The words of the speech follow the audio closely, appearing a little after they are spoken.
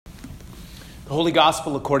Holy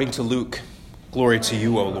Gospel according to Luke. Glory to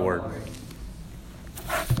you, O Lord.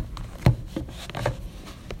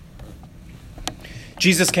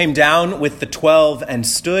 Jesus came down with the 12 and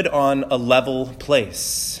stood on a level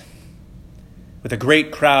place, with a great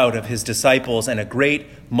crowd of his disciples and a great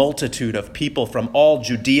multitude of people from all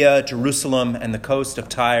Judea, Jerusalem, and the coast of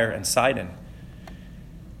Tyre and Sidon.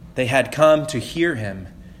 They had come to hear him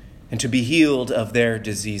and to be healed of their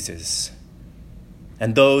diseases.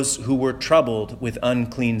 And those who were troubled with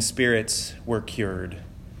unclean spirits were cured.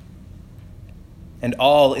 And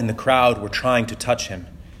all in the crowd were trying to touch him,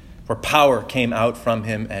 for power came out from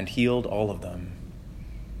him and healed all of them.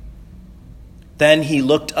 Then he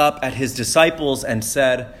looked up at his disciples and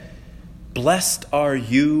said, "Blessed are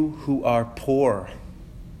you who are poor,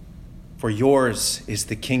 for yours is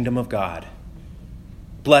the kingdom of God.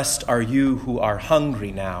 Blessed are you who are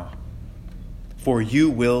hungry now, for you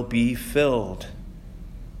will be filled.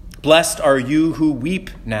 Blessed are you who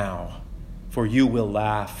weep now, for you will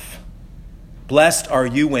laugh. Blessed are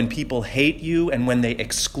you when people hate you and when they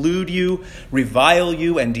exclude you, revile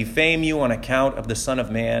you, and defame you on account of the Son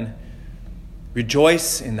of Man.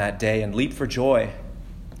 Rejoice in that day and leap for joy,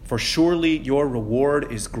 for surely your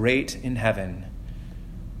reward is great in heaven.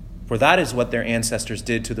 For that is what their ancestors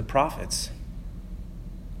did to the prophets.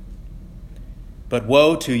 But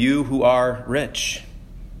woe to you who are rich,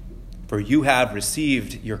 for you have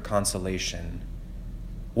received your consolation.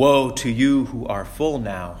 Woe to you who are full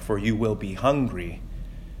now, for you will be hungry.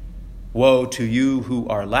 Woe to you who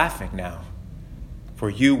are laughing now, for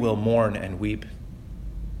you will mourn and weep.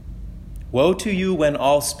 Woe to you when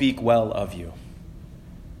all speak well of you,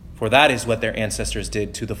 for that is what their ancestors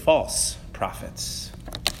did to the false prophets."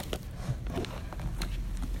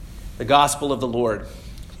 The Gospel of the Lord.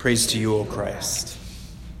 Praise to you, O Christ.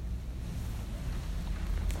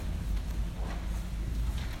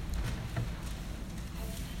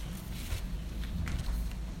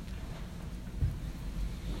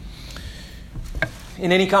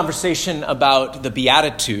 In any conversation about the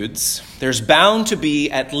Beatitudes, there's bound to be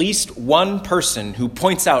at least one person who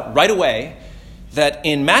points out right away that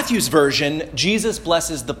in Matthew's version, Jesus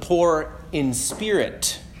blesses the poor in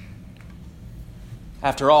spirit.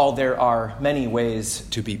 After all, there are many ways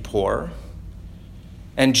to be poor,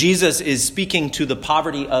 and Jesus is speaking to the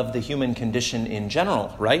poverty of the human condition in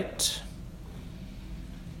general, right?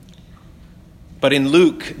 But in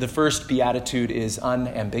Luke, the first beatitude is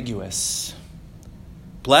unambiguous.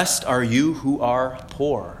 Blessed are you who are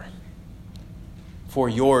poor, for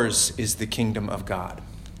yours is the kingdom of God.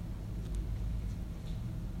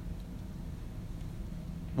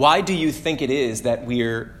 Why do you think it is that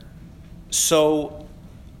we're so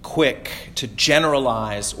quick to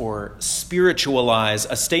generalize or spiritualize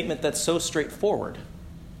a statement that's so straightforward?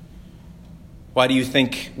 Why do you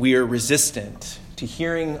think we are resistant to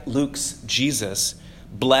hearing Luke's Jesus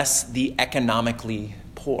bless the economically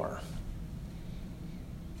poor?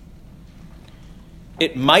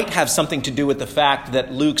 It might have something to do with the fact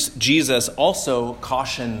that Luke's Jesus also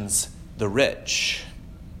cautions the rich.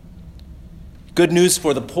 Good news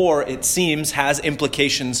for the poor, it seems, has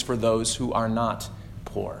implications for those who are not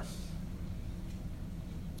poor.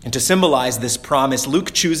 And to symbolize this promise,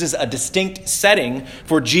 Luke chooses a distinct setting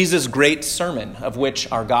for Jesus' great sermon, of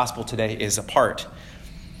which our gospel today is a part.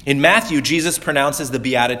 In Matthew, Jesus pronounces the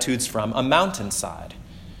Beatitudes from a mountainside.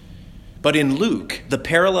 But in Luke, the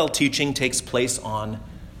parallel teaching takes place on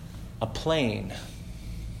a plain.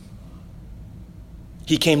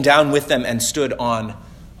 He came down with them and stood on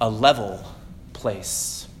a level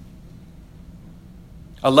place.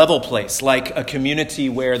 A level place, like a community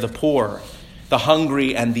where the poor, the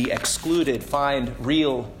hungry, and the excluded find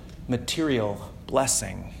real material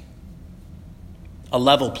blessing. A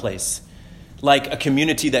level place, like a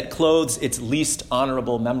community that clothes its least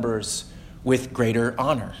honorable members with greater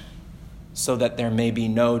honor, so that there may be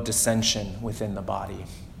no dissension within the body.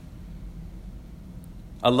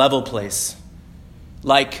 A level place,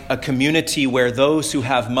 like a community where those who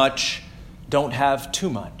have much don't have too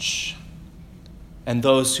much, and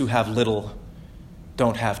those who have little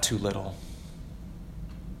don't have too little.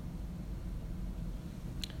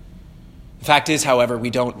 The fact is, however, we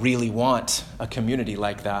don't really want a community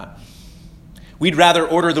like that. We'd rather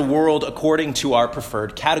order the world according to our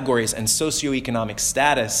preferred categories, and socioeconomic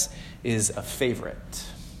status is a favorite.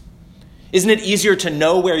 Isn't it easier to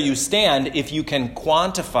know where you stand if you can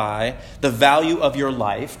quantify the value of your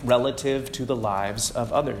life relative to the lives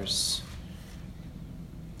of others?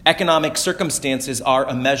 Economic circumstances are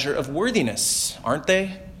a measure of worthiness, aren't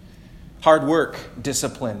they? Hard work,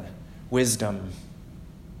 discipline, wisdom.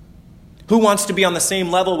 Who wants to be on the same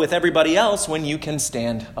level with everybody else when you can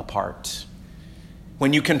stand apart?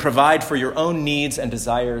 when you can provide for your own needs and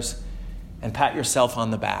desires and pat yourself on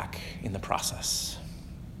the back in the process?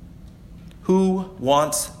 Who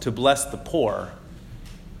wants to bless the poor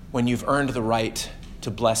when you've earned the right to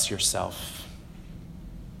bless yourself?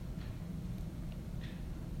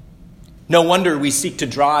 No wonder we seek to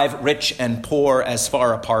drive rich and poor as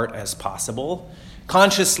far apart as possible.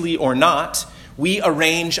 Consciously or not, we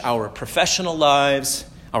arrange our professional lives,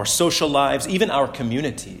 our social lives, even our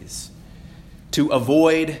communities to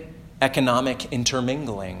avoid economic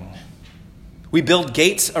intermingling. We build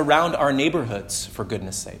gates around our neighborhoods, for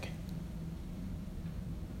goodness sake.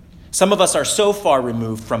 Some of us are so far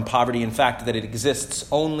removed from poverty, in fact, that it exists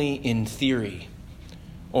only in theory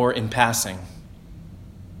or in passing.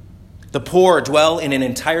 The poor dwell in an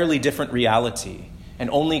entirely different reality and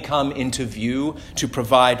only come into view to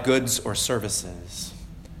provide goods or services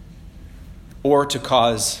or to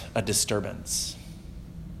cause a disturbance.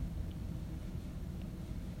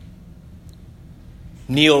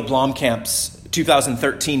 Neil Blomkamp's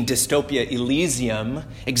 2013 dystopia Elysium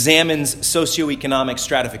examines socioeconomic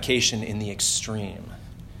stratification in the extreme.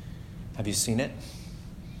 Have you seen it?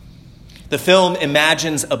 The film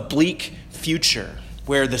imagines a bleak future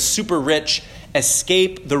where the super rich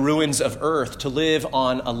escape the ruins of Earth to live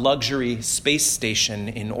on a luxury space station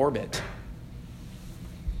in orbit.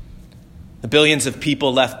 The billions of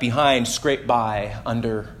people left behind scrape by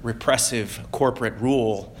under repressive corporate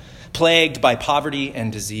rule, plagued by poverty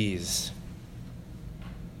and disease.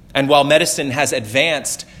 And while medicine has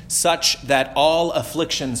advanced such that all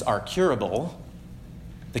afflictions are curable,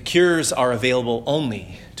 the cures are available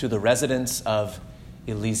only to the residents of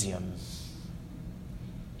Elysium.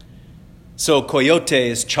 So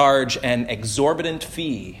coyotes charge an exorbitant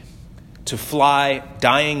fee to fly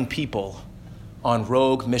dying people on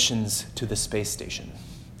rogue missions to the space station,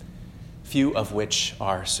 few of which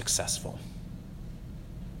are successful.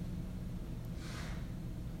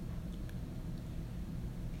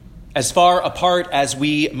 As far apart as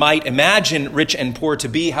we might imagine rich and poor to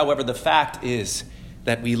be, however, the fact is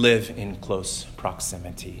that we live in close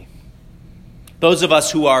proximity. Those of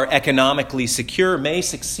us who are economically secure may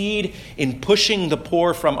succeed in pushing the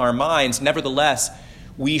poor from our minds. Nevertheless,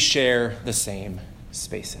 we share the same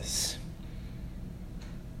spaces.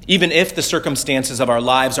 Even if the circumstances of our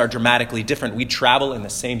lives are dramatically different, we travel in the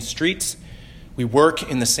same streets, we work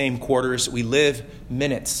in the same quarters, we live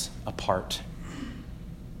minutes apart.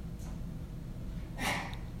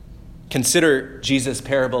 Consider Jesus'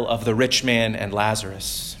 parable of the rich man and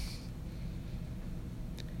Lazarus.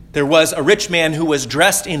 There was a rich man who was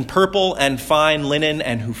dressed in purple and fine linen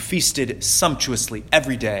and who feasted sumptuously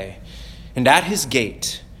every day. And at his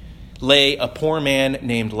gate lay a poor man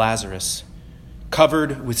named Lazarus,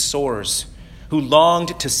 covered with sores, who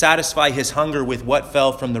longed to satisfy his hunger with what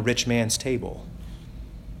fell from the rich man's table.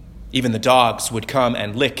 Even the dogs would come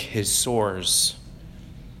and lick his sores.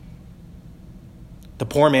 The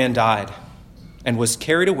poor man died and was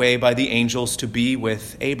carried away by the angels to be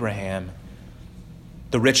with Abraham.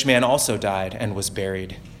 The rich man also died and was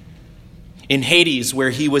buried. In Hades, where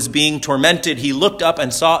he was being tormented, he looked up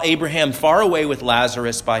and saw Abraham far away with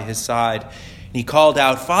Lazarus by his side. And he called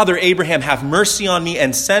out, "Father Abraham, have mercy on me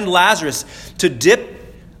and send Lazarus to dip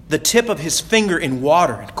the tip of his finger in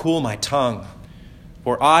water and cool my tongue,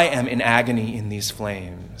 for I am in agony in these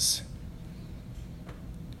flames."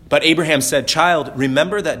 But Abraham said, "Child,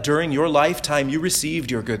 remember that during your lifetime you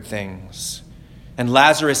received your good things, and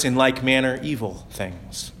Lazarus in like manner evil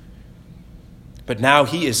things. But now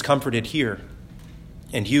he is comforted here,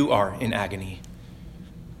 and you are in agony.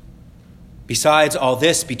 Besides all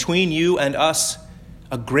this, between you and us,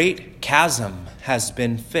 a great chasm has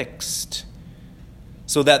been fixed,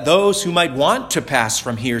 so that those who might want to pass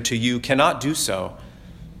from here to you cannot do so,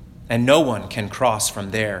 and no one can cross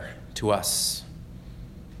from there to us."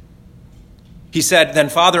 He said, "Then,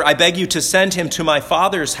 Father, I beg you to send him to my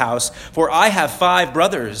father's house, for I have 5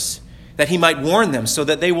 brothers, that he might warn them, so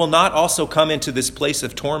that they will not also come into this place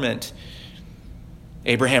of torment."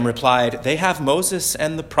 Abraham replied, "They have Moses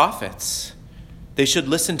and the prophets. They should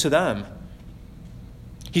listen to them."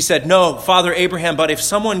 He said, "No, Father Abraham, but if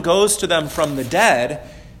someone goes to them from the dead,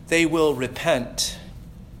 they will repent."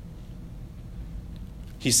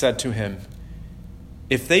 He said to him,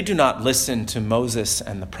 "If they do not listen to Moses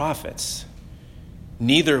and the prophets,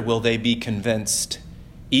 neither will they be convinced,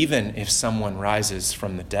 even if someone rises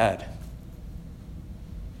from the dead."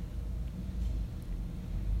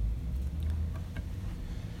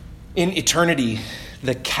 In eternity,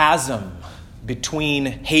 the chasm between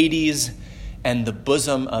Hades and the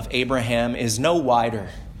bosom of Abraham is no wider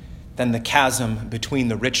than the chasm between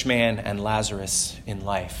the rich man and Lazarus in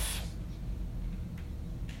life.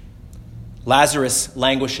 Lazarus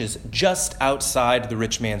languishes just outside the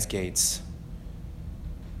rich man's gates,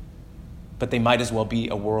 but they might as well be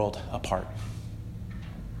a world apart.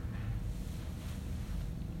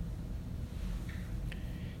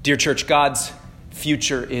 Dear church, God's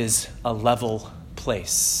future is a level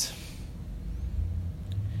place.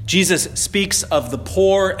 Jesus speaks of the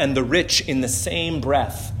poor and the rich in the same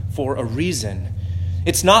breath for a reason.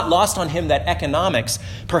 It's not lost on him that economics,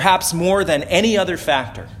 perhaps more than any other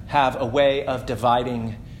factor, have a way of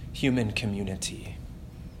dividing human community.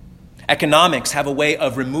 Economics have a way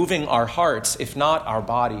of removing our hearts, if not our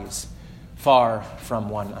bodies, far from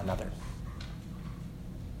one another.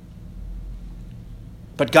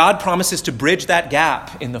 But God promises to bridge that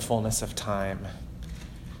gap in the fullness of time,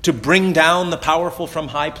 to bring down the powerful from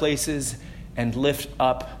high places and lift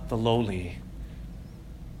up the lowly.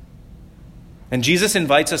 And Jesus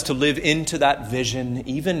invites us to live into that vision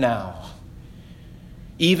even now,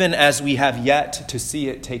 even as we have yet to see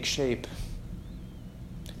it take shape.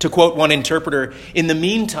 To quote one interpreter, in the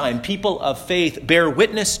meantime, people of faith bear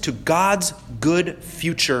witness to God's good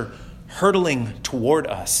future hurtling toward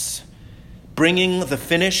us, bringing the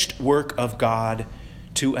finished work of God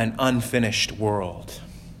to an unfinished world.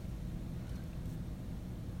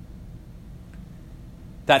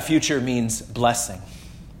 That future means blessing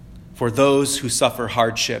for those who suffer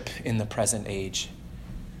hardship in the present age.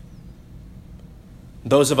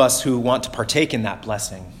 Those of us who want to partake in that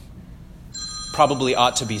blessing probably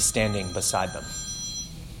ought to be standing beside them.